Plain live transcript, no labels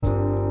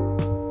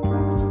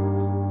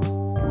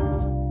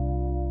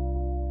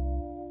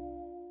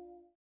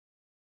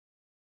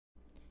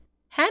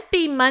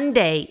Happy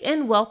Monday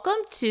and welcome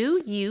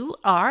to You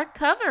Are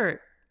Covered.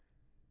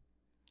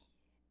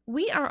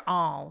 We are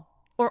all,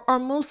 or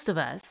most of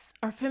us,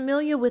 are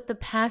familiar with the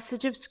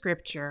passage of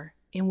Scripture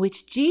in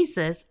which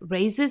Jesus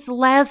raises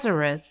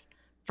Lazarus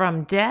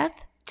from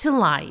death to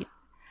life.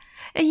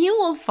 And you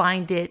will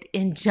find it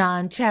in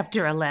John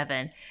chapter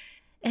 11.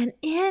 And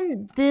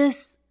in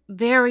this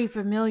very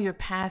familiar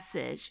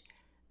passage,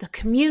 the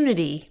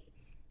community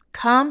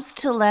comes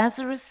to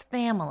Lazarus'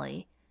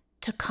 family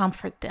to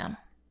comfort them.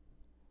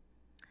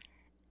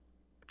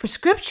 For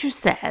Scripture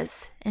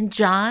says in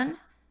John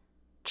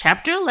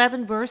chapter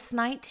 11, verse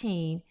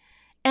 19,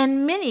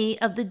 and many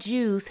of the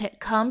Jews had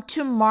come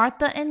to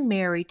Martha and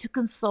Mary to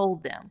console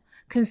them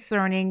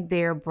concerning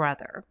their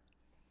brother.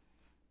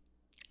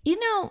 You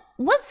know,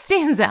 what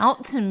stands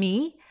out to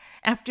me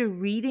after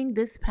reading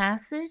this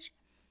passage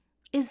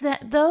is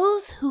that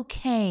those who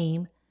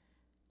came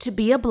to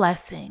be a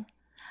blessing,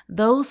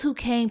 those who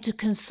came to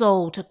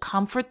console, to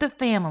comfort the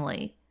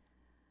family,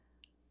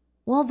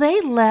 well, they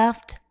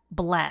left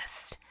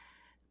blessed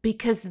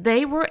because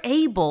they were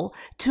able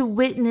to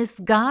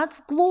witness God's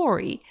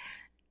glory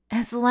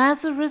as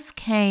Lazarus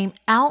came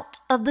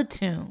out of the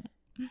tomb.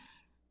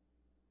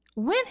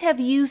 When have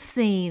you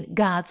seen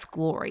God's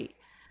glory?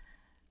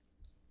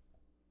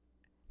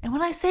 And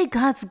when I say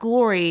God's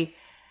glory,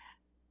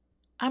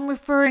 I'm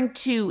referring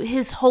to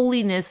His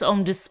holiness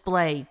on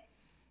display.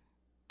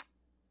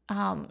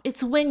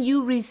 It's when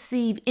you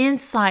receive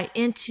insight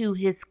into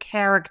His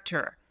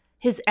character,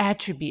 His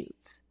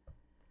attributes.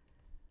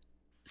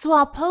 So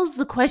I'll pose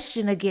the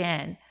question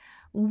again.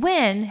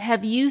 When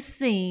have you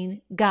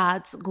seen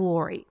God's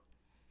glory?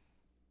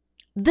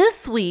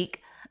 This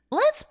week,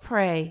 let's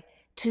pray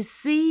to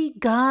see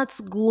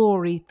God's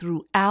glory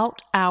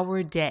throughout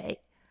our day.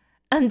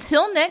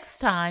 Until next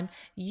time,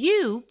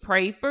 you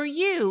pray for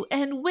you,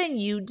 and when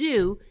you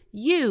do,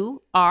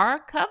 you are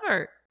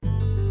covered.